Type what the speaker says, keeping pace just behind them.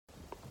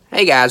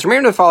Hey guys,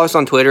 remember to follow us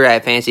on Twitter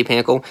at Fantasy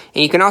Pinnacle,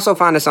 and you can also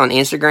find us on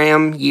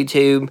Instagram,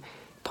 YouTube,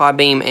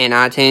 Podbeam, and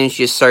iTunes.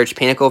 Just search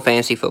Pinnacle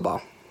Fantasy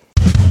Football.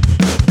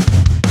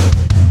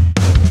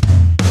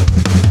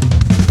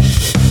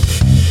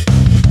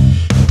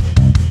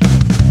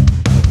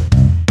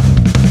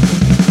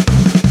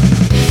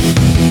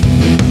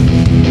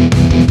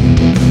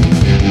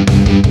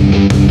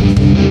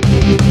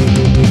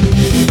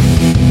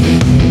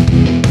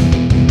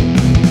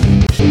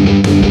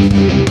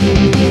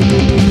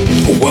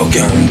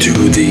 Welcome to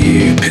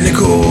the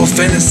Pinnacle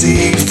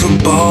Fantasy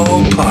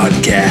Football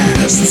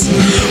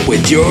Podcast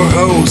with your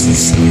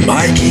hosts,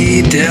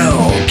 Mikey,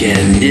 Delk,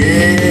 and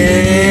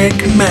Nick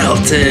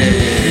Melton.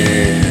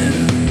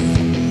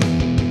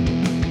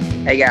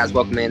 Hey guys,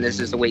 welcome in. This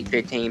is the Week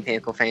 15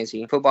 Pinnacle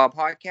Fantasy Football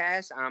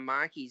Podcast. I'm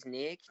Mikey's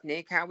Nick.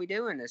 Nick, how we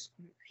doing this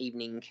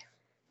evening?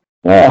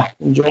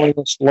 Enjoying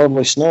this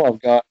lovely snow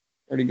I've got.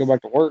 Ready to go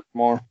back to work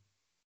tomorrow.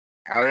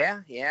 Oh yeah.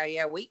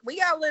 We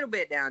got a little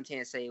bit down in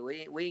Tennessee.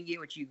 We didn't get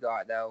what you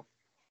got though.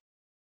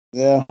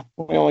 Yeah,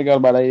 we only got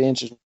about 8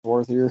 inches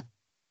worth here.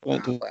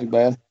 Not too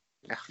bad.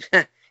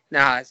 No,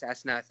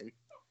 that's nothing.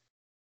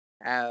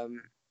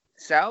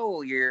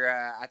 So you're,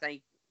 I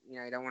think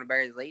you don't want to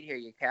bury the lead here.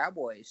 Your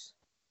Cowboys.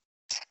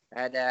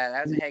 That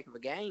was a heck of a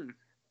game.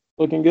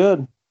 Looking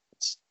good.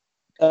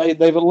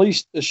 They've at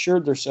least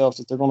assured themselves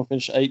that they're going to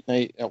finish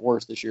 8-8 at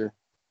worst this year,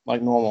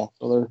 like normal.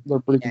 So they're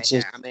pretty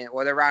consistent. Yeah. I mean,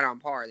 well, they're right on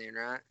par then,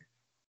 right?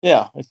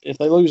 Yeah, if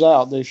they lose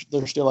out, they're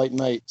still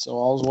 8-8. So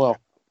all's well.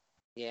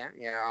 Yeah,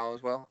 all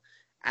as well.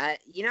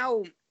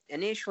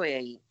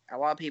 Initially, a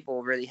lot of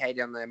people really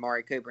hated on the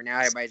Amari Cooper. Now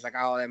everybody's like,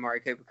 "Oh, that Amari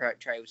Cooper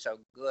trade was so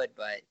good,"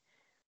 but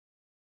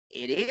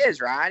it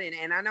is, right?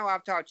 And I know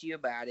I've talked to you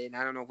about it, and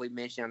I don't know if we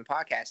mentioned on the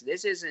podcast.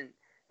 This isn't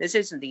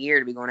the year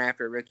to be going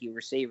after a rookie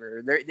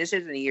receiver. This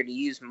isn't the year to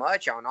use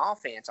much on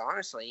offense,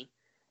 honestly,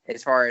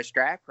 as far as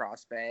draft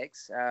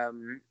prospects.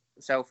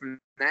 So from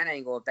that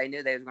angle, if they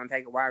knew they was going to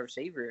take a wide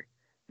receiver,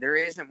 there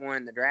isn't one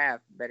in the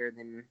draft better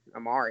than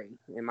Amari,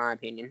 in my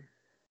opinion.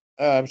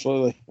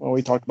 Absolutely. Well,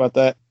 we talked about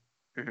that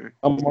Mm-hmm.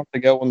 a month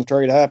ago when the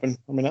trade happened.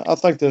 I mean, I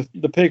think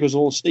the pick was a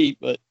little steep,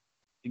 but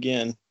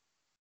again,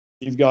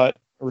 you've got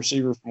a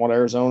receiver from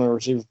Arizona, a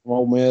receiver from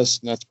Ole Miss,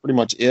 and that's pretty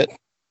much it.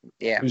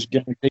 Yeah. Who's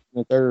guaranteed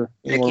that they're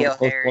Nikhil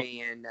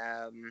Harry and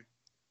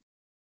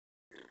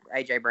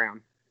A.J.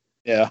 Brown.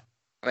 Yeah.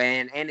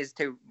 And his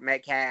two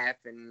Metcalf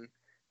and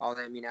all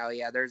them,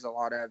 there's a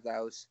lot of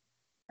those.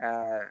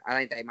 I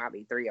think they might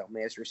be 3 Ole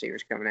Miss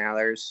receivers coming out.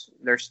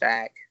 They're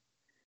stacked.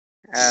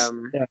 Yeah.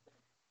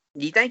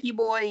 Do you think your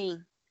boy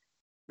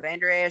Van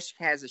Der Esch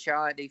has a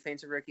shot at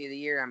Defensive Rookie of the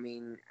Year? I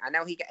mean, I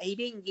know he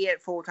didn't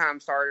get full-time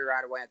starter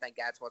right away. I think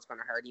that's what's going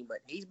to hurt him, but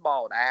he's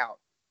balled out.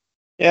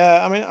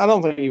 Yeah, I mean, I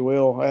don't think he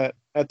will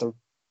at the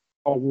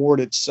award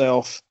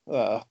itself.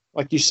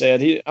 Like you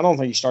said, I don't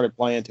think he started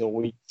playing until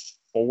week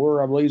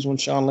 4, I believe, is when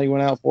Sean Lee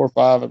went out, 4 or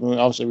 5. I mean,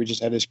 obviously, we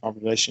just had this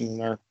conversation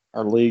in our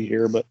league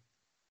here, but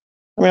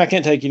I mean, I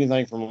can't take anything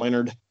away from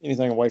Leonard and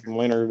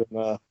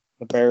the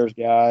Bears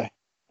guy.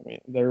 I mean,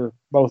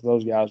 both of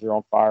those guys are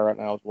on fire right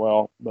now as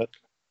well. But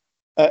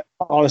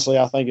honestly,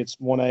 I think it's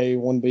 1A,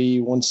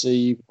 1B,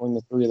 1C between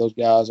the 3 of those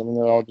guys. I mean,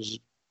 they're all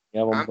just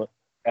I'm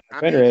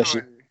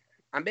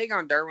big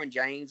on Derwin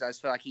James. I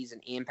just feel like he's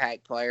an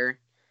impact player.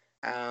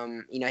 He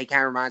kind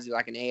of reminds me of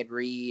like an Ed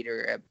Reed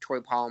or a Troy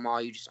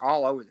Polamalu. You just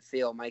all over the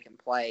field making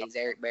plays,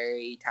 Eric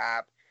Berry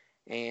type.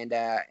 And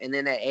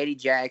then that Eddie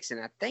Jackson,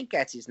 I think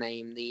that's his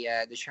name, the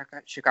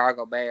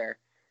Chicago Bear.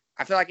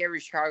 I feel like every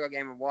Chicago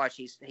game I've watched,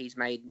 he's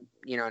made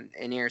an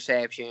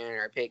interception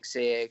or a pick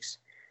six.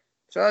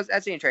 So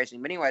that's interesting.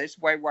 But anyway, this is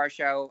Waiver Wire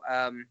Show.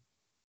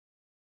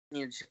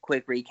 Just a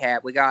quick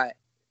recap. We got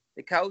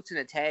the Colts and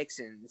the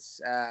Texans.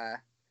 I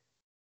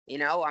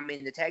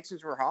mean, the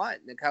Texans were hot.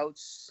 The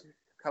Colts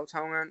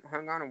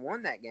hung on and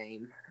won that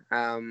game.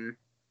 I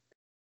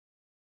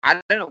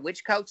don't know,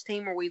 which Colts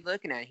team are we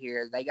looking at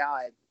here? They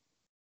got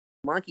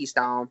monkey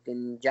stomped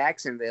in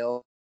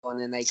Jacksonville,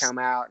 and then they come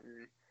out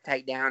and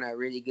take down a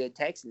really good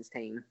Texans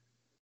team.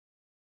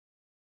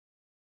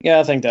 Yeah,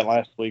 I think that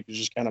last week was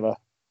just kind of a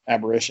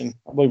aberration.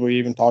 I believe we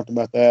even talked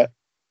about that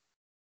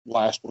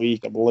last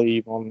week, I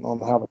believe,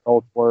 on how the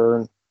Colts were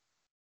and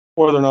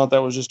whether or not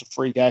that was just a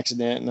freak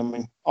accident. And I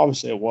mean,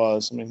 obviously it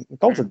was. I mean, the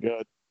Colts are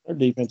good. Their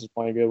defense is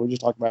playing good. We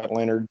just talked about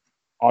Leonard,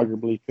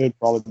 arguably could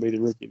probably be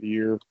the Rookie of the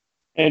Year.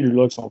 Andrew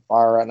Luck's on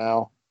fire right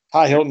now.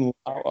 Ty Hilton,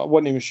 I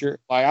wasn't even sure.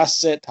 Like, I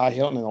set Ty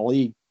Hilton in the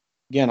league.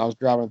 Again, I was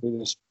driving through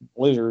this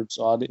blizzard,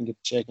 so I didn't get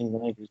to check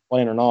anything if he was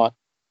playing or not.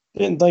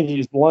 Didn't think he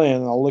was playing,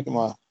 and I'll look at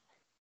my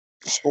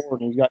score,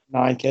 and he's got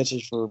 9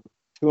 catches for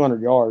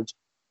 200 yards.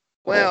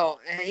 Well,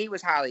 he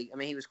was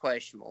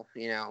questionable,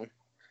 So,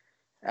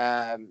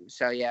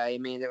 yeah, I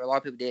mean, a lot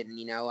of people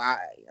didn't, a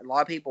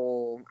lot of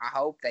people, I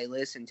hope they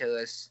listened to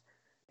us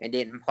and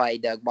didn't play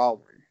Doug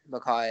Baldwin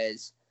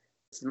because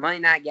it's the Monday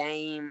night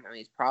game. I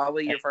mean, it's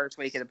probably your first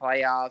week of the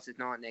playoffs. If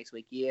not, next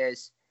week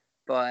is.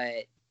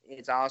 But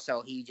it's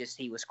also he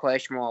was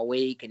questionable all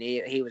week, and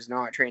he was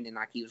not trending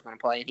like he was going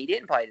to play, and he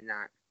didn't play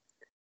tonight.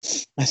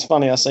 It's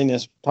funny. I seen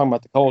this talking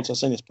about the Colts. I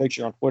seen this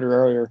picture on Twitter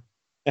earlier.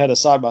 It had a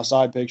side by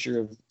side picture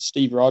of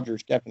Steve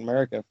Rogers, Captain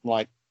America, from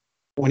like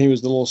when he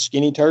was the little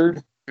skinny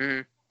turd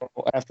Mhm.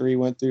 after he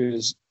went through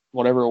his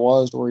whatever it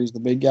was, where he's the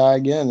big guy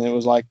again. And it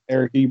was like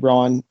Eric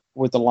Ebron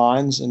with the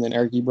Lions, and then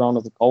Eric Ebron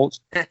with the Colts.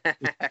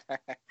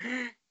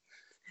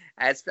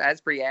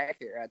 That's pretty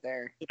accurate right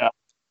there. Yeah.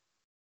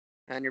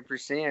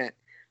 100%.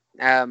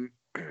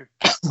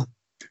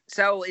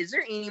 So, is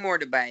there any more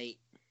debate?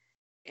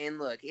 And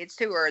look, it's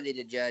too early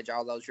to judge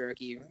all those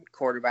rookie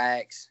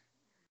quarterbacks.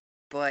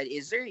 But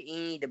is there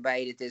any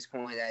debate at this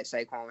point that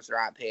Saquon was the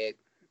right pick?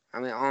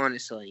 I mean,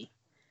 honestly.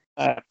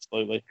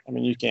 Absolutely. I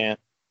mean, you can't.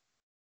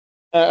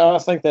 I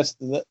think that's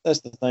the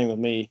thing with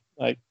me.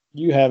 Like,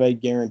 you have a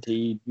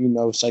guaranteed,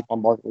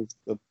 Saquon Barkley's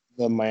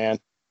the man.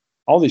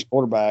 All these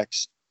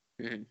quarterbacks,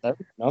 Mhm.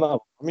 none of them.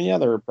 I mean, yeah,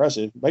 they're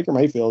impressive. Baker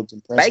Mayfield's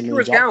impressive. Baker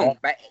was gone.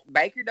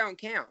 Baker don't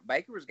count.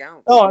 Baker was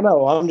gone. Oh, I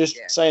know. I'm just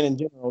saying in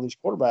general, these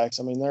quarterbacks.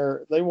 I mean,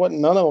 they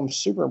wasn't none of them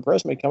super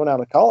impressed me coming out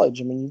of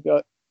college. I mean, you've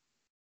got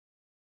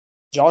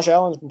Josh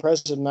Allen's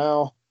impressive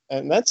now,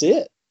 and that's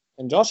it.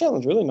 And Josh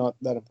Allen's really not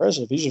that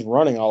impressive. He's just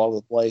running all over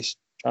the place,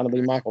 trying to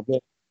be Michael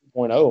Vick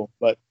 2.0.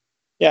 But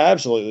yeah,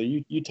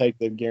 absolutely. You take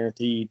the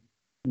guaranteed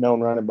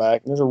known running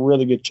back, and there's a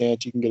really good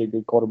chance you can get a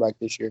good quarterback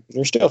this year because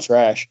they're still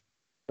trash.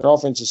 Their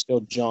offense is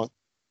still junk.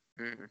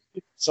 Mm-hmm.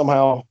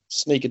 Somehow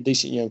sneak a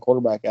decent young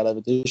quarterback out of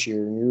it this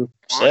year, and you're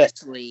set.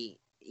 Honestly,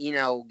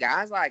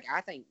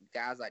 I think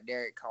guys like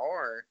Derek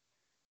Carr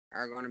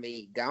are going to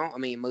be gone. I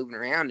mean, moving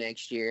around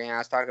next year. And I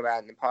was talking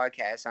about it in the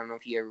podcast. I don't know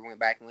if you ever went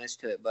back and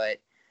listened to it, but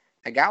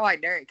a guy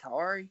like Derek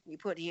Carr, you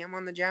put him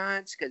on the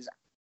Giants because,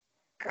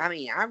 I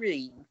mean,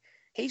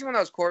 he's one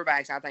of those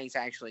quarterbacks I think is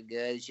actually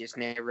good. It's just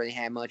never really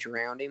had much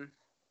around him.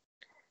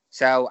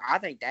 So I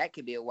think that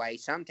could be a way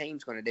some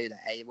team's going to do that.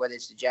 Whether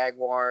it's the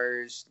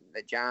Jaguars,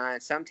 the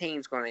Giants, some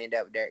team's going to end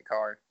up with Derek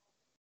Carr.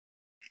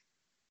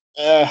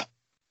 I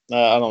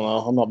don't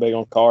know. I'm not big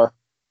on Carr.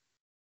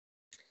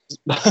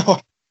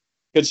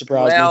 Could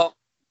surprise me. Well,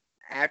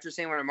 after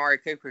seeing what Amari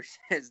Cooper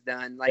has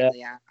done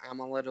lately, I'm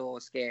a little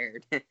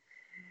scared.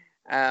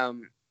 All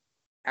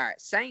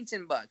right, Saints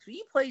and Bucks. Will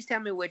you please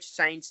tell me which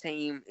Saints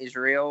team is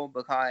real?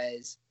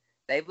 Because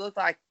they've looked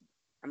like,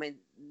 I mean,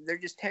 they're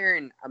just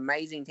tearing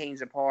amazing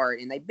teams apart,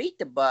 and they beat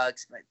the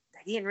Bucks, but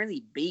they didn't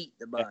really beat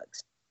the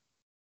Bucks.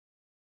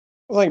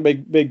 I think a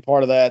big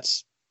part of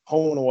that's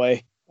home and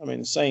away. I mean,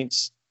 the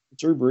Saints,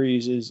 Drew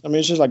Brees it's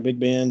just like Big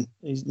Ben.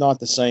 He's not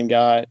the same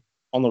guy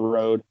on the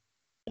road.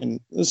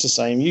 And it's the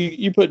same.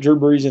 You put Drew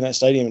Brees in that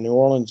stadium in New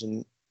Orleans,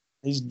 and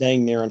he's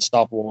dang near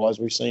unstoppable, as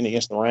we've seen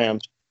against the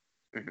Rams.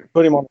 Mm-hmm.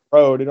 Put him on the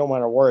road, it don't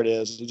matter where it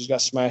is. He just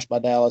got smashed by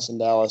Dallas in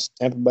Dallas.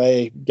 Tampa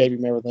Bay gave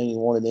him everything he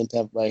wanted in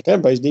Tampa Bay.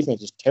 Tampa Bay's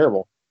defense is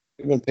terrible.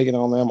 We've been picking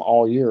on them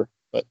all year.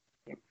 But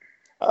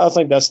I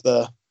think that's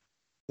the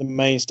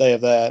mainstay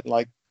of that.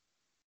 Like,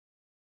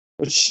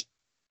 which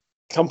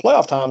come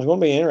playoff time is going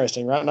to be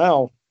interesting. Right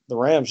now, the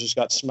Rams just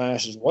got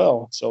smashed as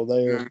well. So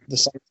the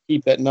Saints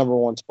keep that number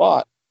one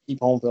spot, keep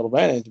home field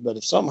advantage. But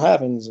if something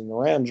happens and the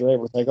Rams are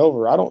able to take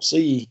over, I don't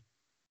see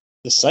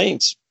the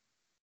Saints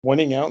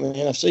winning out in the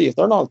NFC. If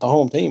they're not the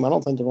home team, I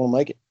don't think they're going to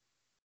make it.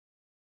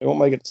 They won't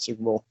make it to the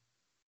Super Bowl.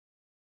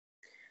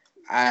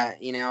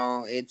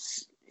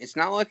 It's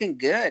not looking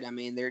good. I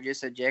mean, they're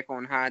just a Jekyll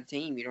and Hyde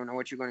team. You don't know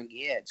what you're going to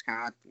get. It's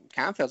kind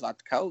of feels like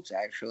the Colts,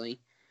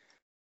 actually.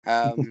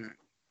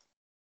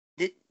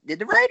 Did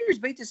the Raiders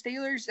beat the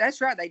Steelers?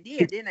 That's right, they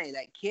did, didn't they?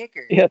 That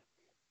kicker. Yeah.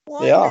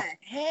 What the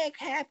heck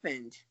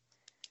happened?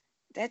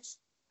 That's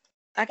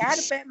like I'd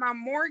have bet my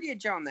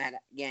mortgage on that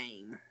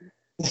game.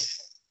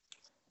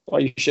 Well,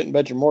 you shouldn't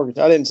bet your mortgage.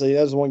 I didn't see.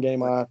 That's one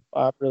game I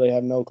really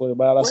have no clue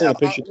about. I seen a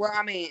picture.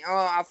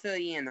 I'll fill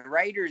you in. The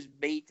Raiders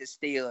beat the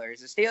Steelers.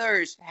 The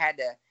Steelers had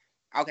to.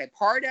 Okay,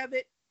 part of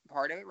it,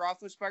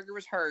 Roethlisberger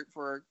was hurt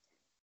for,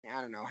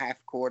 I don't know, half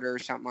a quarter or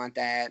something like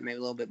that, maybe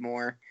a little bit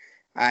more.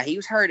 He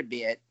was hurt a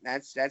bit.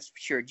 That's for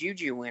sure.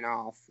 Juju went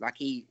off. Like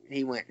he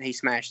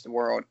smashed the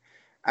world.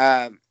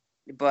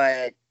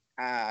 But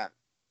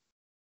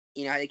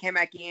they came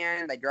back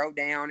in. They drove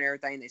down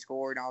everything. They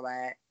scored all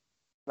that.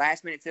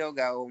 Last minute field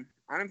goal.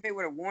 I don't know if they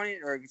would have won it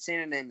or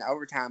sent it into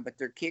overtime, but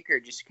their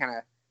kicker just kind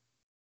of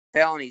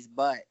fell on his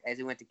butt as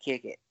he went to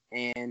kick it,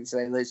 and so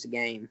they lose the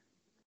game.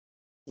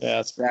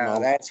 Yeah,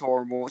 that's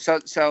horrible.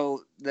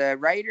 So the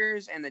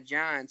Raiders and the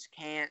Giants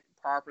can't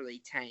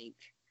properly tank,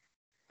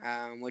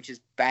 which is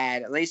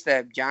bad. At least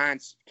the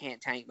Giants can't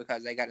tank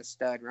because they got a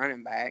stud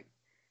running back.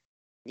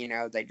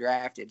 They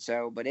drafted.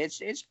 So, but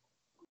it's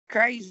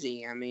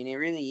crazy. I mean, it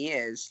really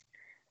is.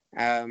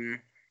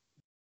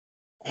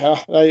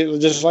 Yeah,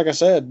 just like I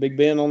said, Big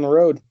Ben on the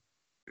road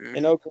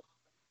in Oakland.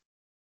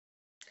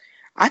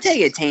 I take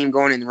a team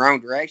going in the wrong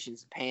direction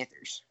is the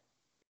Panthers.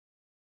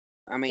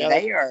 I mean,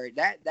 they are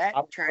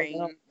that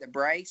train. The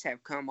brakes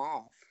have come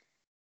off.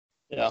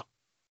 Yeah,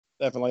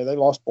 definitely. They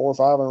lost 4 or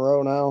 5 in a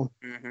row now.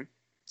 Mm-hmm.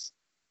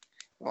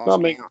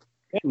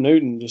 Cam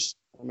Newton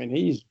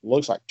he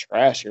looks like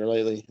trash here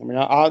lately. I mean,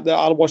 I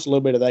watched a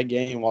little bit of that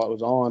game while it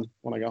was on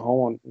when I got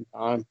home in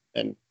time,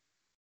 and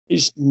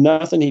he's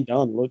nothing he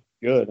done looked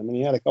good. I mean,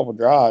 he had a couple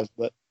drives,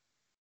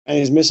 and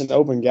he's missing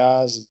open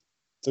guys.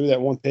 Threw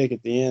that one pick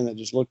at the end that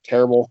just looked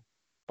terrible,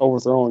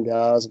 overthrowing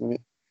guys. I mean,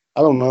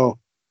 I don't know.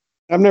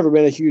 I've never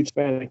been a huge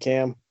fan of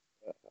Cam.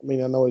 I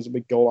mean, I know he's a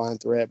big goal line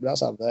threat, but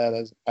outside of that,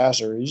 as a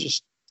passer,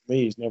 to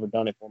me, he's never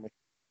done it for me.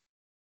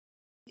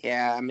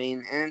 Yeah, I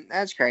mean, and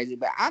that's crazy.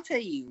 But I'll tell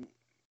you,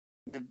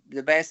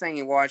 the best thing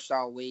you watched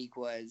all week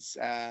was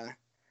that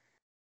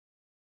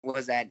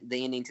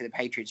the ending to the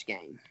Patriots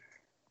game.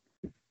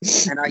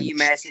 I know you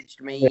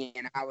messaged me,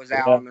 and I was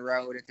out on the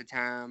road at the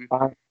time.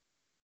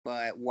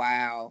 But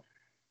wow,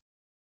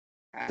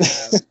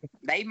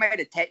 they made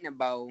a Techno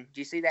Bowl. Did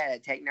you see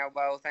that Techno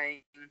Bowl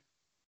thing?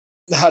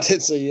 I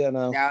did see it.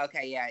 No.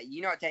 Okay, yeah,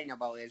 you know what Techno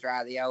Bowl is,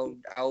 right? The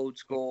old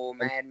school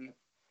Madden.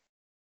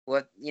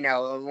 What the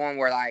one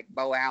where like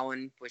Bo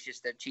Allen was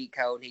just a cheat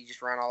code. He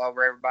just run all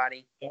over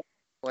everybody. Yep.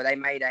 Well, they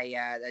made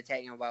a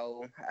Techno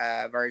Bowl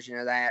version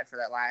of that for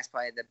that last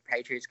play of the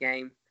Patriots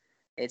game.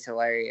 It's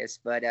hilarious,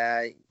 but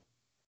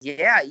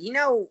yeah,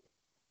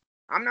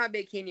 I'm not a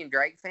big Kenyon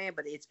Drake fan,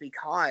 but it's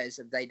because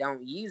they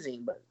don't use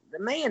him. But the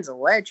man's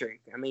electric.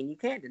 I mean, you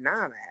can't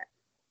deny that.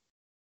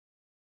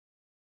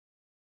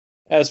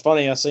 Yeah, it's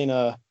funny. I seen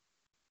a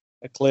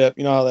clip.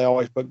 You know how they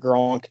always put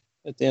Gronk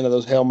at the end of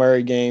those Hail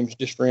Mary games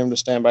just for him to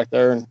stand back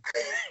there and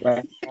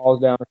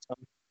falls down or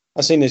something.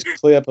 I seen this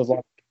clip of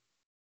like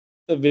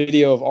the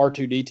video of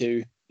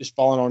R2D2 just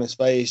falling on his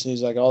face, and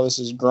he's like, "Oh, this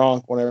is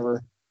Gronk."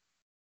 Whenever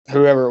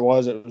whoever it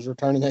was that was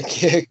returning that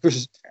kick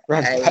was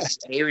running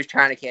past. He was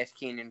trying to catch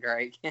Kenyon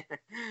Drake.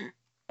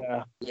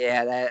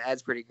 Yeah,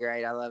 that's pretty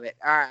great. I love it.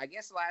 All right, I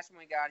guess the last one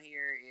we got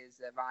here is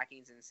the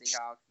Vikings and the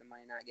Seahawks. The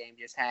Monday night game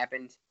just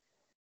happened.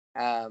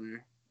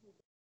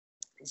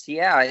 So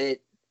yeah,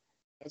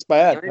 that's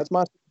bad. That's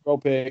my Super Bowl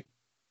pick.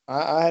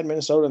 I had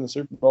Minnesota in the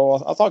Super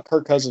Bowl. I thought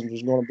Kirk Cousins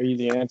was going to be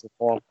the answer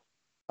for him.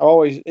 I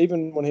always,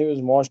 even when he was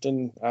in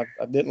Washington, I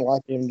didn't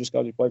like him just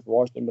because he played for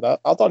Washington, but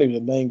I thought he was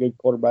a dang good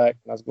quarterback,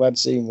 and I was glad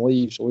to see him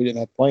leave so we didn't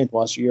have to play him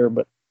twice a year.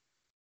 But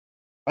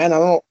man, I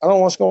don't know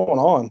what's going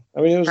on.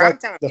 I mean, it was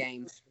Primetime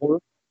games.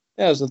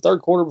 Yeah, it was the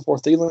third quarter before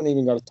Thielen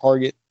even got a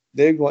target.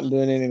 Diggs wasn't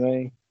doing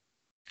anything.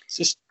 It's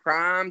just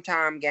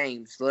primetime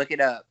games. Look it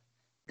up.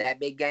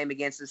 That big game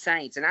against the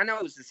Saints, and I know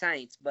it was the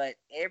Saints, but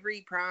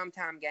every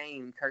primetime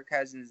game Kirk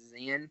Cousins is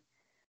in,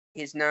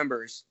 his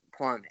numbers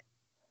plummet.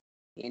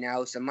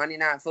 So Monday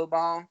Night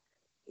Football,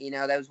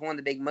 that was one of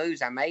the big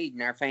moves I made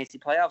in our fantasy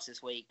playoffs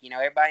this week.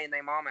 Everybody and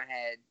their mama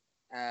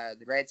had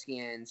the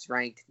Redskins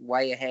ranked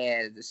way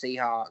ahead of the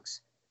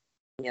Seahawks,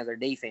 their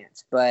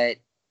defense. But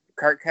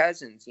Kirk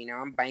Cousins,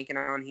 I'm banking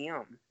on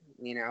him.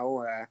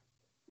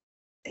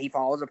 He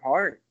falls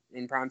apart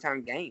in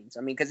primetime games.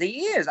 I mean, because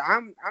he is.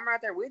 I'm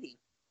right there with him.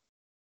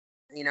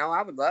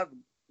 I would love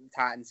the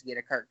Titans to get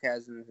a Kirk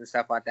Cousins and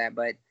stuff like that,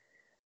 but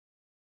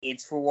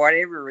it's for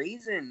whatever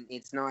reason.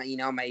 It's not,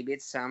 maybe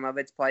it's some of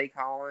it's play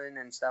calling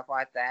and stuff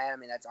like that. I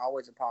mean, that's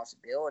always a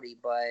possibility,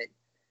 but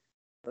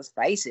let's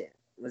face it.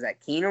 Was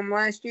that Keenum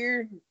last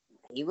year?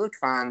 He looked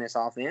fine in this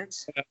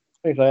offense.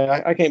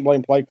 I can't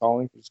blame play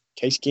calling because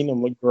Case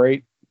Keenum looked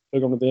great.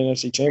 Took him to the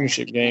NFC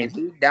Championship game. And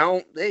he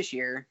don't this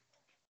year.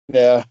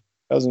 Yeah.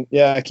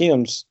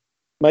 Keenum's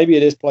 – maybe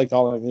it is play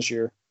calling this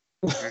year.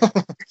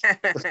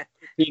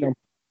 Keenum.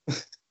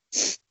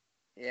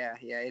 Yeah,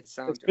 it's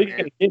something. Speaking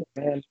of Keenum,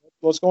 man,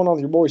 what's going on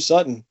with your boy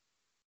Sutton?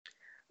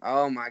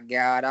 Oh my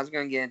God, I was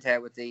going to get into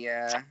that with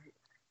the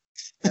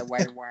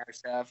waiver wire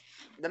stuff.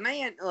 The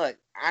man, look,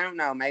 I don't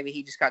know, maybe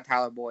he just got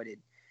Tyler Boyded.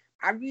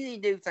 I really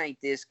do think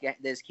this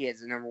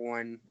kid's the number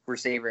one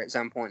receiver at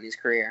some point in his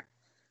career,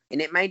 and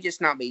it may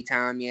just not be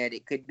time yet.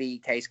 It could be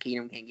Case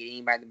Keenum can't get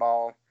anybody the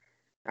ball.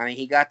 I mean,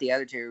 he got the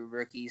other two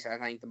rookies, I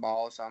think, the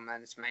ball, so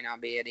this may not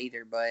be it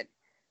either. But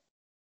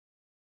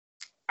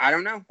I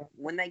don't know.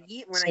 When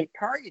they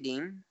target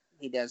him,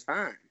 he does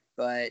fine.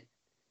 But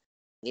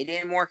it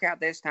didn't work out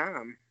this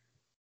time.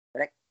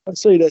 I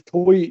see that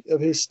tweet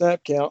of his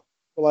snap count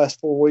the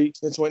last 4 weeks.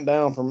 It's went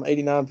down from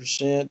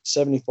 89%,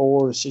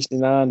 74 to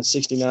 69 to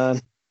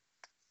 69.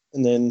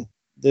 And then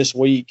this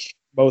week,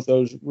 both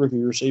those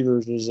rookie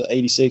receivers was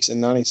 86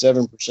 and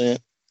 97%.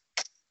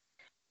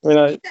 I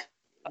mean,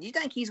 do you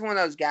think he's one of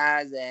those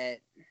guys that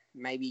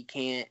maybe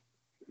can't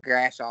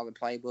grasp all the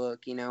playbook,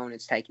 and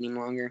it's taking him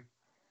longer?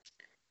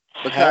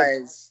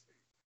 Because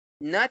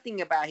nothing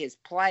about his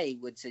play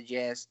would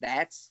suggest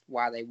that's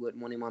why they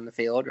wouldn't want him on the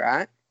field,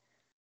 right?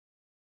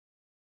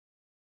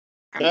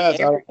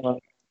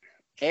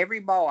 Every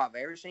ball I've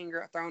ever seen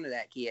thrown to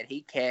that kid,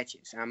 he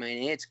catches. I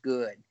mean, it's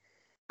good.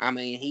 I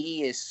mean,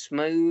 he is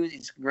smooth.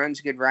 He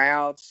runs good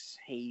routes.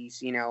 He's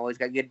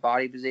got good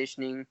body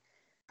positioning.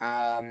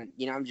 I'm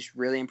just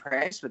really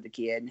impressed with the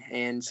kid.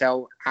 And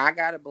so I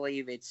got to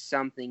believe it's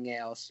something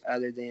else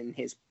other than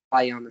his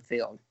play on the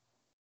field.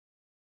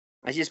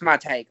 That's just my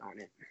take on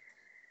it.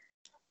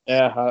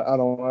 Yeah, I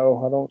don't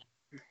know.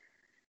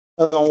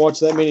 I don't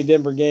watch that many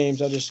Denver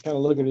games. I just kind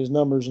of look at his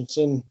numbers and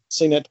seen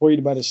that tweet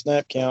about his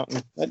snap count.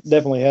 And that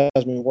definitely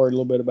has me worried a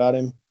little bit about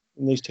him.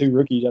 And these two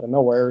rookies out of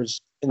nowhere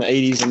is in the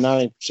 80s and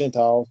 90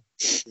 percentiles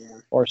as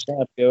far as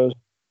snap goes.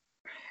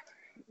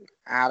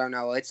 I don't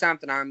know. It's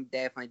something I'm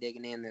definitely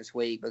digging in this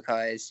week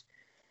because,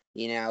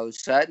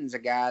 Sutton's a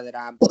guy that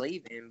I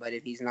believe in, but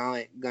if he's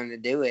not going to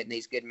do it in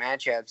these good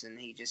matchups, and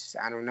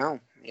I don't know.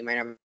 He may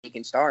not he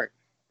can start.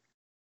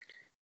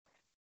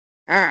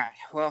 All right.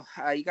 Well,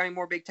 you got any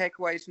more big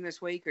takeaways from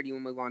this week, or do you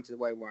want to move on to the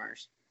waiver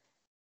wires?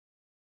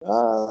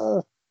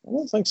 I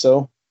don't think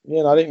so.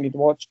 Yeah, I didn't get to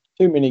watch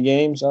too many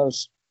games. I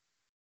was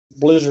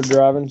blizzard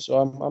driving,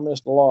 so I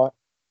missed a lot.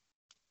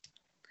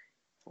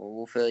 Well,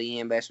 we'll fill you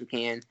in best we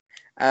can.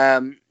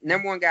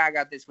 Number one guy I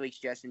got this week's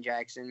Justin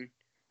Jackson.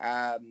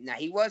 Now,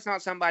 he was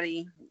not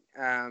somebody,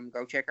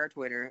 go check our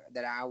Twitter,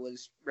 that I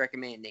was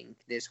recommending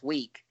this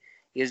week.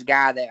 He was a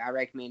guy that I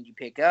recommended you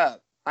pick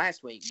up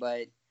last week,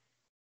 but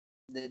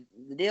the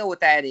deal with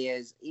that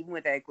is, even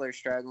with Eckler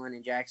struggling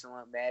and Jackson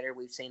look better,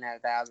 we've seen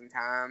that 1,000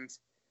 times.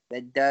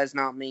 That does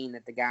not mean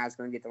that the guy's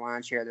going to get the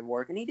lion's share of the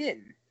work, and he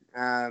didn't.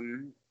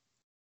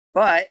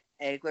 But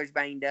Eckler's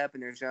banged up,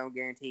 and there's no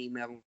guarantee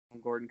Melvin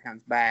Gordon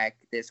comes back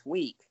this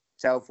week.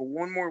 So for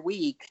one more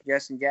week,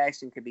 Justin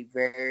Jackson could be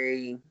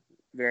very,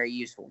 very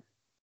useful.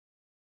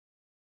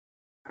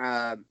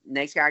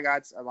 Next guy I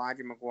got's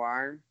Elijah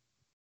McGuire.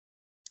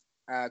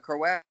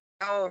 Crowell,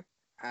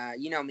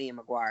 you know me and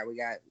McGuire. We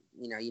got,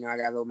 I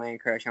got a little man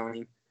crush on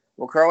him.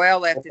 Well, Crowell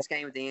left this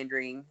game with the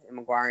injury, and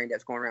McGuire ended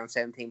up scoring around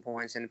 17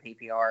 points in the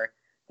PPR.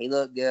 He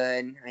looked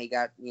good. He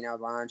got, the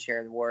lion's share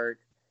of the work.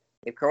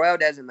 If Crowell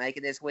doesn't make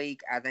it this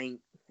week,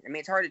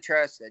 it's hard to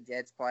trust a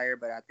Jets player,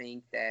 but I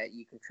think that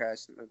you can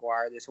trust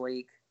McGuire this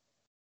week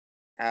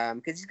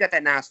because he's got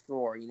that nice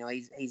floor.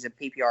 He's a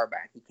PPR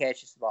back. He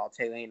catches the ball,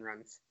 too, and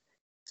runs.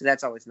 So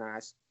that's always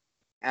nice.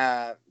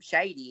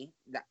 Shady,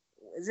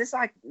 is this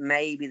like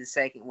maybe the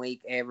second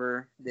week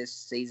ever this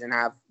season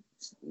I've,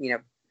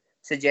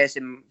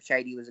 suggested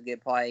Shady was a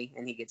good play,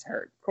 and he gets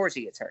hurt. Of course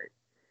he gets hurt.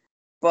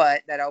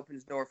 But that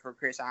opens the door for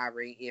Chris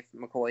Ivory if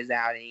McCoy's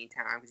out at any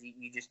time because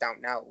you just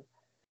don't know.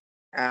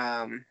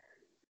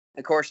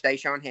 Of course,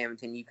 Deshaun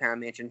Hamilton, you kind of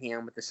mentioned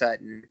him with the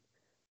Sutton.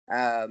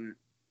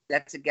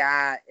 That's a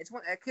guy. It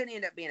could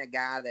end up being a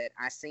guy that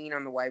I seen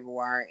on the waiver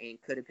wire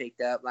and could have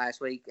picked up last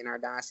week in our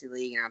Dynasty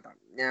League, and I thought,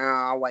 no,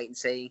 I'll wait and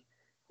see.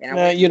 And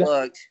I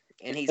looked,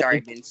 and he's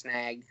already been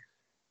snagged.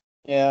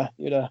 Yeah,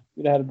 you'd have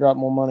had to drop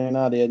more money than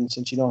I did, and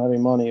since you don't have any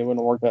money, it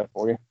wouldn't have worked out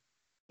for you.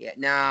 Yeah,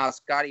 no,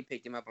 Scotty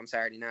picked him up on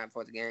Saturday night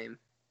before the game.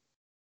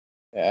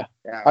 Yeah,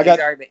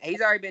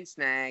 he's already been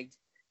snagged.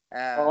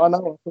 I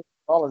know.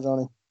 $2 on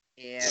him.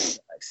 Yeah, it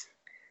sucks.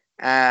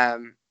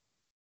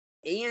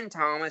 Ian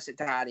Thomas at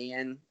tight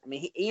end.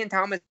 Ian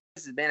Thomas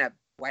has been a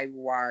waiver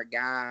wire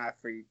guy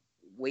for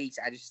weeks.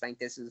 I just think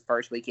this is the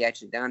first week he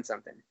actually done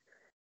something.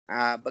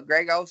 But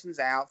Greg Olson's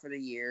out for the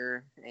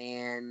year,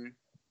 and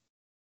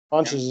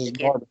Funches is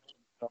hard.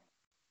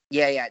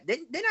 Yeah.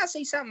 Didn't I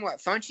see something? What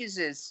Funches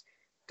is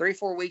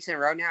 3-4 weeks in a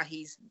row now.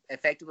 He's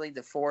effectively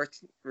the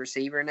fourth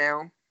receiver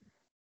now.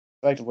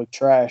 Effectively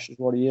trash is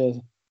what he is.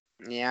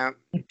 Yeah,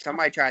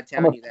 somebody tried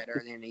telling you that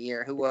earlier in the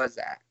year. Who was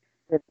that?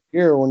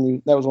 Year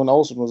that was when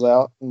Olsen was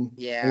out. And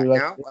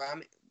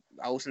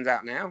Olsen's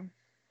out now.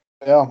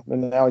 Yeah,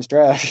 and now he's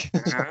trash.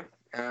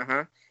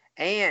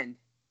 And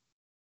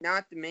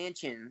not to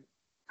mention,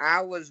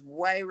 I was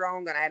way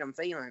wrong on Adam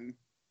Thielen,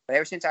 but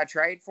ever since I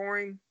traded for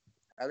him,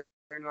 other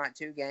than like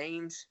 2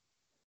 games,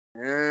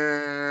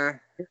 I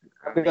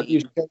got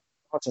used to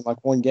watching like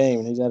one game,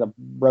 and he's had a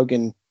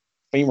broken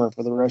femur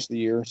for the rest of the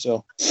year.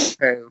 So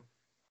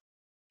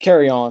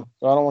carry on.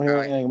 So I don't want to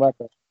hear anything about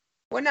that.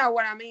 Well, no,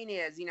 what I mean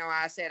is,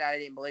 I said I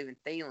didn't believe in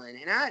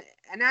Thielen,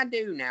 and I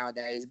do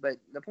nowadays. But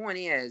the point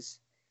is,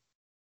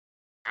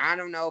 I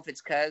don't know if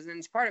it's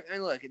Cousins.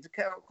 Look, it's a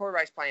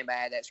quarterback's playing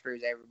bad. That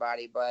screws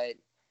everybody. But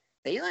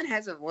Thielen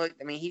hasn't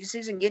looked. He just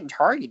isn't getting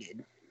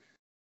targeted.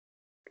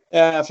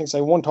 Yeah, I think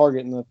so. 1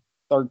 target in the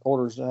third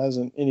quarter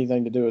hasn't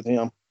anything to do with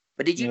him.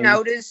 But did you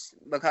notice,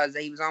 because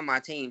he was on my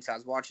team, so I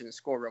was watching the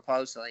score real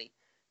closely,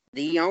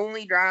 the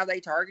only drive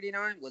they targeted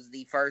on was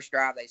the first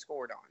drive they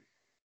scored on.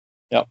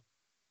 Yep.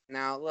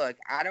 Now, look,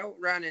 I don't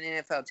run an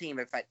NFL team.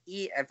 If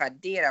I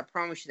did, I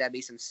promise you that'd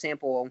be some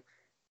simple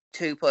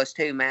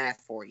 2+2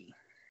 math for you.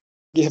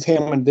 Give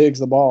him and Diggs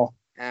the ball.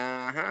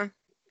 Uh-huh.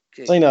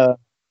 Seen a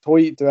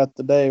tweet throughout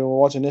the day. We're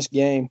watching this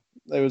game.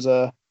 There was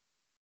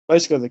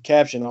basically the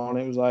caption on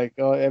it was like,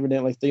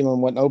 evidently Thielen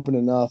wasn't open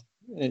enough.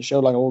 And it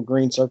showed like a little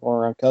green circle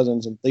around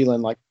Cousins and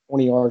Thielen like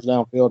 20 yards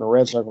downfield, a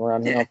red circle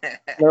around him.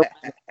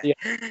 It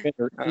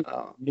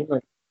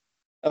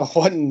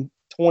wasn't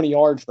 20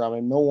 yards from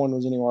him. No one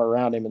was anywhere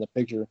around him in the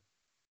picture.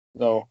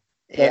 So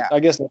I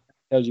guess that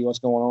tells you what's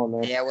going on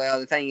there. Yeah, well,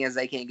 the thing is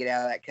they can't get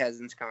out of that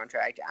Cousins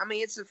contract.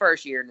 It's the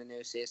first year in the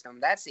new system.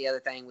 That's the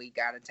other thing we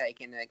got to take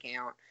into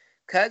account.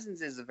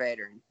 Cousins is a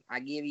veteran. I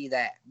give you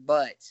that.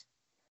 But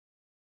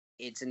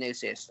it's a new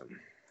system.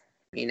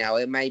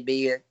 It may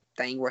be a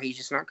thing where he's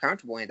just not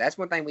comfortable in it. That's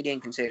one thing we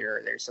didn't consider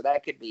earlier. So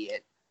that could be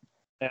it.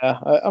 Yeah,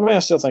 I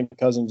still think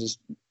Cousins is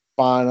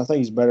fine. I think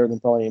he's better than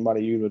probably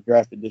anybody you would have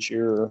drafted this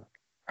year or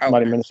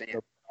somebody in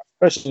Minnesota.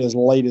 Especially as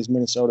late as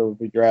Minnesota would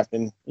be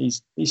drafting.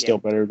 He's still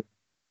better than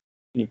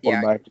any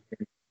quarterback.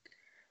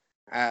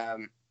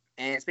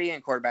 And speaking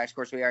of quarterbacks, of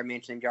course, we already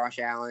mentioned Josh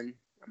Allen.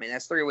 I mean,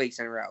 that's 3 weeks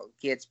in a row.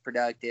 Kid's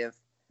productive.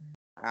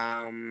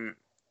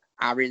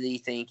 I really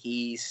think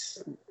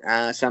he's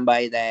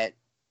somebody that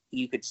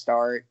you could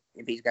start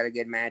if he's got a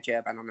good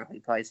matchup. I don't know if he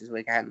plays this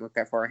week. I hadn't looked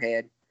that far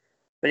ahead.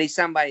 But he's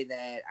somebody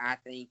that I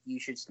think you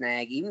should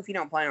snag. Even if you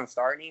don't plan on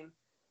starting him,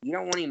 you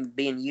don't want him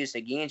being used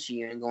against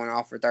you and going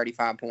off for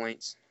 35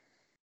 points.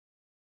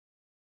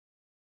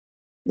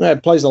 Yeah,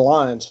 plays the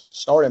Lions.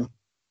 Start him.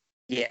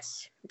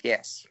 Yes.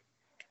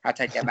 I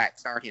take that back.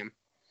 Start him.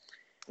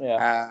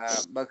 Yeah.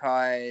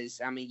 Because,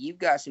 I mean, you've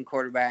got some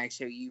quarterbacks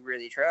who you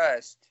really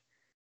trust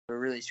who are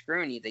really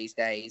screwing you these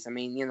days. I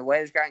mean, the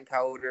weather's gotten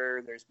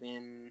colder. There's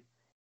been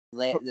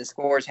the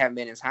scores haven't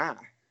been as high.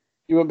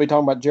 You wouldn't be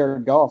talking about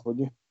Jared Goff, would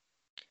you?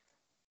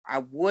 I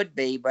would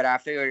be, but I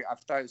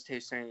thought it was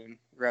too soon.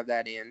 Rub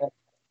that in.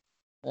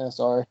 Yeah,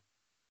 sorry.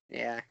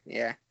 Yeah.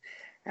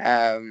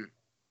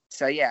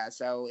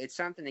 So it's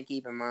something to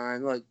keep in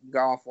mind. Look,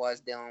 Goff was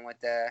dealing with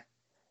the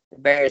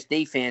Bears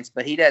defense,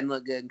 but he doesn't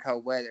look good in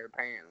cold weather,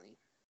 apparently.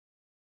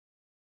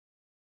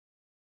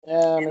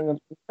 Yeah, I mean, the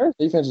Bears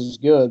defense is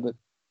good, but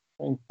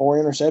I think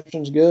 4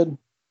 interceptions good.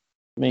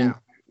 I mean,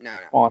 no.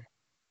 Come on.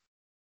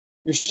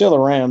 You're still the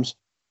Rams.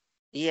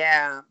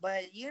 Yeah,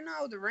 but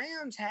the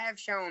Rams have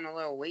shown a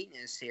little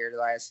weakness here the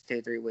last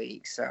 2-3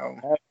 weeks. So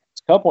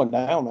Cup went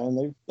down,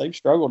 man. They've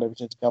struggled ever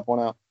since Cup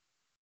went out.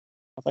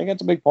 I think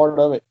that's a big part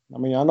of it. I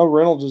mean, I know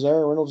Reynolds is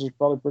there. Reynolds is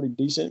probably pretty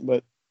decent,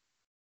 but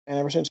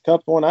ever since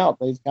Cup went out,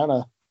 they've kind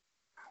of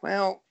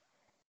Cup.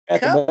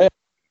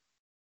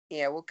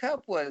 Yeah, well,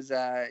 Cup was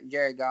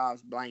Jared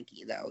Goff's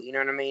blankie, though. You know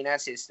what I mean?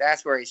 That's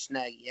where he's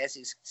snuggy. That's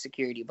his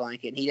security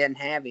blanket. He doesn't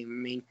have him.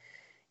 I mean,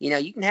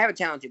 you can have a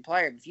talented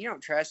player, but if you don't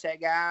trust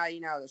that guy,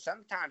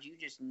 sometimes you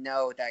just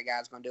know what that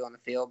guy's going to do on the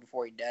field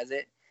before he does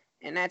it.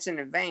 And that's an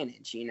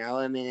advantage,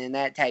 I mean, and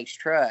that takes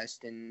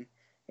trust and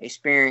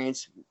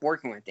experience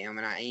working with them.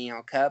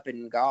 And, Cup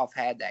and Goff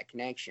had that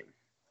connection.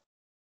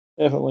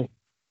 Definitely.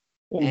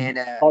 And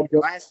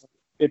last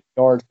 50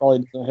 yards probably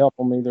doesn't help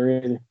them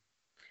either.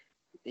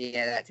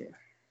 Yeah, that too.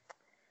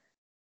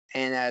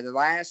 And the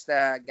last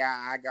guy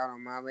I got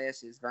on my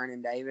list is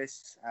Vernon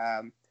Davis.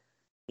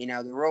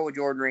 The rule with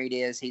Jordan Reed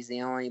is he's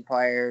the only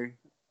player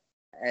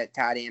at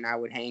tight end I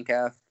would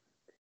handcuff,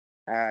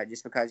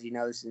 just because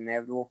this is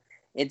inevitable.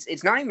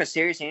 It's not even a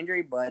serious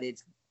injury, but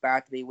it's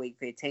about to be week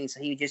 15, so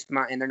he just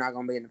might, and they're not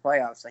going to be in the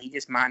playoffs, so he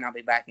just might not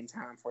be back in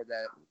time for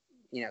the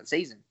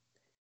season.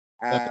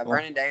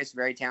 Vernon Davis is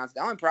very talented.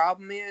 The only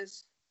problem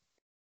is,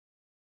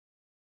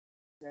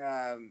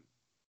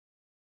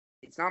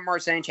 it's not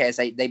Mark Sanchez.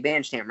 They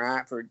benched him,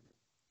 right, for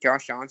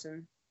Josh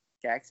Johnson?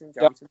 Johnson?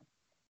 Yep.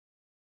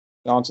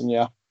 Johnson,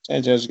 yeah.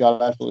 Sanchez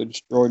got absolutely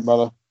destroyed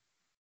by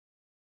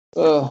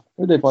who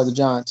did they play? The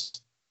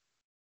Giants.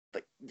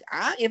 But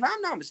if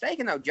I'm not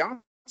mistaken, though,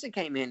 Johnson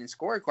came in and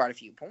scored quite a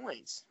few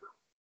points.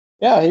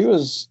 Yeah, he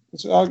was.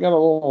 I got a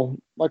little,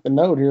 a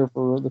note here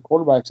for the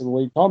quarterbacks of the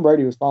league. Tom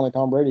Brady was finally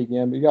Tom Brady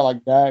again, but you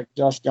got Dak,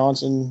 Josh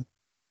Johnson,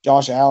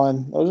 Josh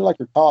Allen. Those are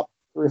your top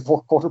 3 or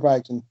 4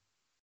 quarterbacks in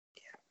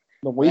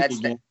the week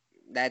again.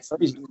 That's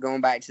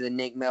going back to the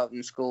Nick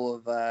Melton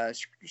school of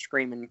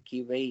screaming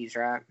QBs,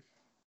 right?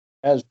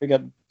 I just pick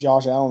up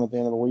Josh Allen at the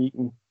end of the week,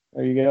 and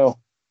there you go.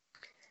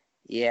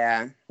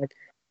 Yeah.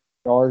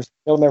 Yards.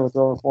 He'll never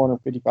throw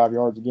 455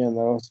 yards again,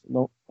 though.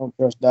 So don't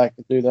trust Dak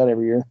to do that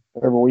every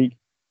week.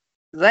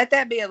 Let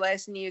that be a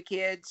lesson to you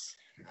kids.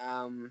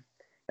 Don't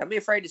be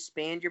afraid to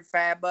spend your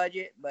fab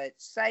budget, but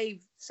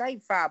save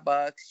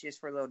 $5 just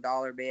for little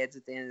dollar beds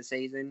at the end of the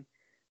season.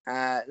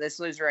 This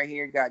loser right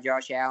here got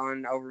Josh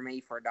Allen over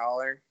me for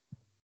 $1,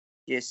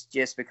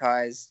 just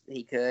because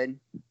he could.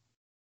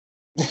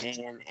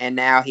 and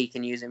now he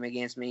can use him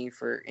against me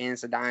in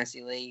the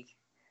Dynasty League.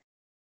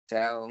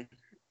 So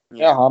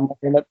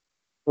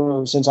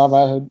since I've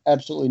had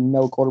absolutely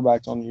no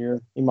quarterbacks on the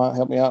year, he might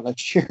help me out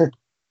next year.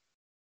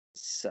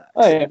 Sucks.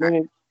 Hey, I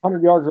mean,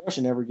 100 yards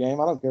rushing every game.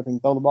 I don't care if he can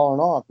throw the ball or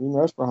not. If he can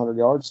rush for 100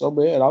 yards, so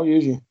be it. I'll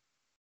use you.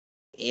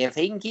 If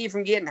he can keep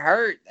from getting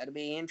hurt, that'll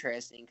be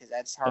interesting because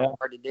that's hard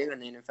to do in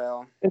the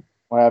NFL.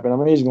 What happened? I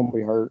mean, he's going to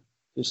be hurt.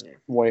 Just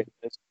wait.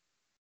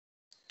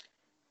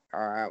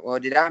 All right. Well,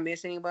 did I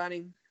miss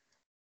anybody?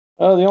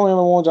 The only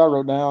other ones I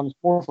wrote down is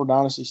more for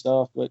dynasty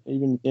stuff, but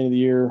even at the end of the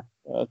year,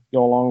 to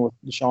go along with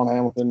Deshaun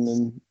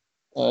Hamilton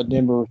and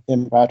Denver,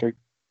 Tim Patrick.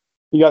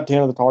 He got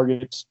 10 of the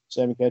targets,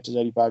 7 catches,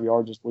 85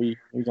 yards this week.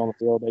 He's on the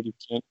field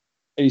 86%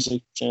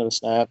 of the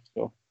snaps.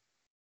 So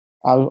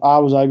I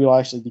was able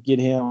actually to get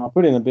him. I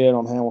put in a bid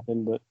on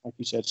Hamilton, but like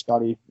you said,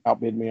 Scotty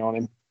outbid me on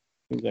him.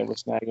 He was able to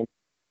snag him.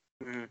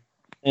 Mm-hmm.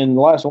 And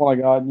the last one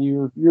I got,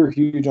 you're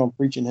huge on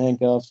preaching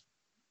handcuffs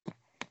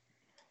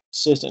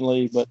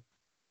consistently, but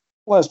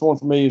the last one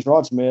for me is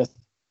Rod Smith.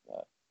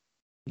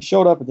 He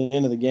showed up at the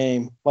end of the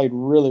game, played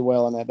really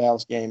well in that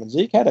Dallas game, and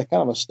Zeke had a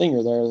kind of a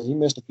stinger there that he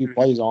missed a few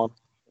plays on.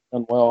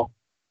 Done well.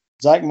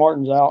 Zach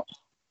Martin's out.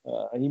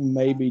 He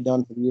may be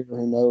done for the year.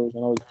 Who knows? I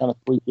know he's kind of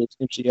tweaked his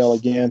MCL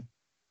again,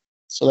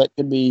 so that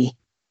could be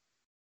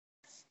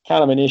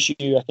kind of an issue.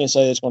 I can't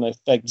say it's going to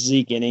affect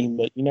Zeke any,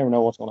 but you never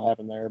know what's going to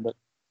happen there. But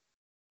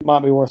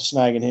might be worth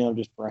snagging him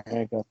just for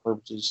handcuff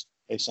purposes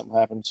in case something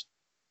happens.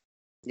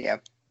 Yeah,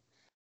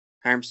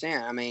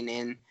 100%. I mean,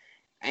 and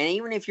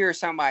even if you're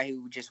somebody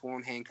who just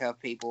won't handcuff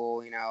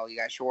people, you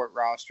got short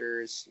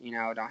rosters,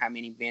 don't have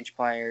many bench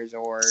players,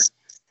 or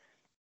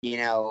you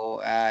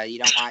don't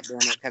like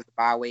doing it because of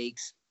bye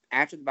weeks.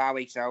 After the bye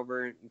week's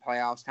over and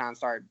playoffs time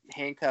start,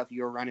 handcuff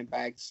your running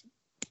backs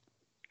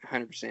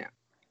 100%.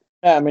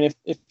 Yeah, I mean,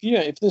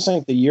 if this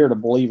ain't the year to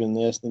believe in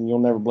this, then you'll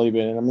never believe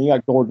in it. I mean, you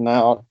got Gordon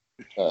out,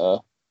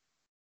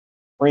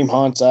 Kareem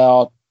Hunt's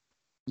out,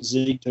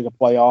 Zeke took a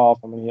play off.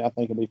 I mean, I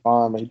think he'll be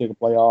fine, but he took a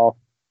play off.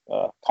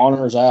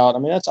 Connor's out. I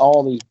mean, that's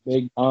all these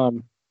big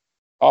time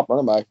top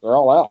running backs. They're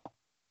all out.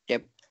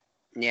 Yep.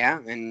 Yeah,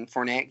 and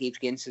Fournette keeps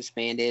getting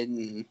suspended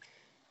and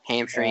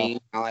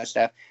hamstring, all that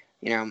stuff.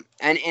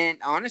 And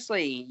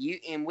honestly, you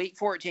in week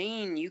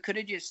 14, you could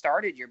have just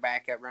started your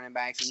backup running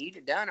backs and you'd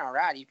have done all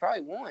right. You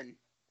probably won.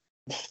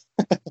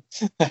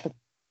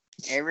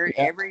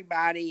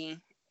 Everybody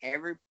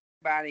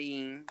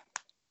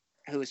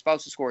who was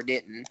supposed to score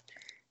didn't,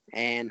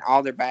 and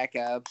all their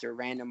backups or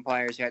random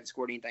players who hadn't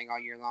scored anything all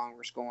year long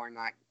were scoring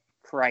like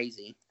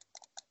crazy.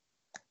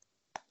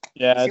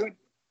 Yeah,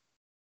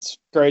 it's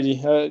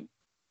crazy.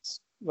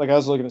 Like I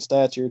was looking at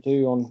stats here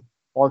too on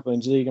Barkley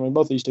and Zeke. I mean,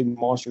 both these two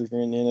monsters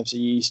are in the NFC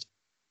East.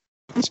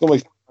 It's going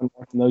to be fun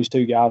watching those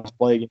two guys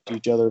play against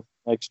each other for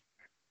the next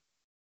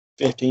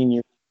 15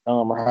 years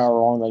or however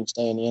long they can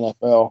stay in the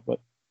NFL. But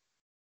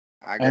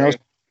I agree.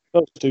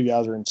 Those two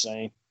guys are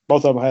insane.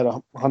 Both of them had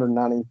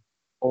 190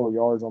 total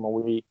yards on the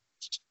week.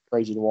 It's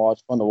crazy to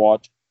watch, fun to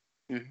watch.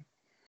 Mm-hmm.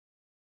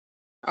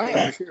 Oh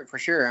yeah, for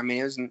sure. I mean,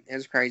 it was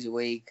a crazy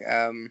week.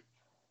 I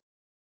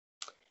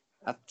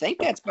think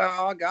that's about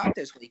all I got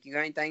this week. You got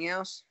anything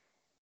else?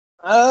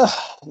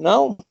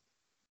 No,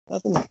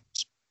 nothing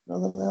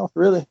else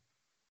really.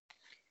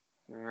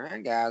 All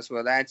right, guys.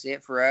 Well, that's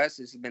it for us.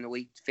 This has been the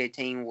Week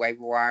 15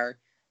 Waiver Wire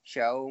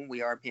Show.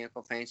 We are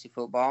Pinnacle Fantasy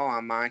Football.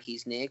 I'm Mikey,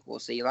 Nick. We'll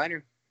see you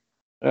later.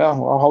 Yeah,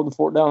 well, I'll hold the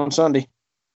fort down on Sunday.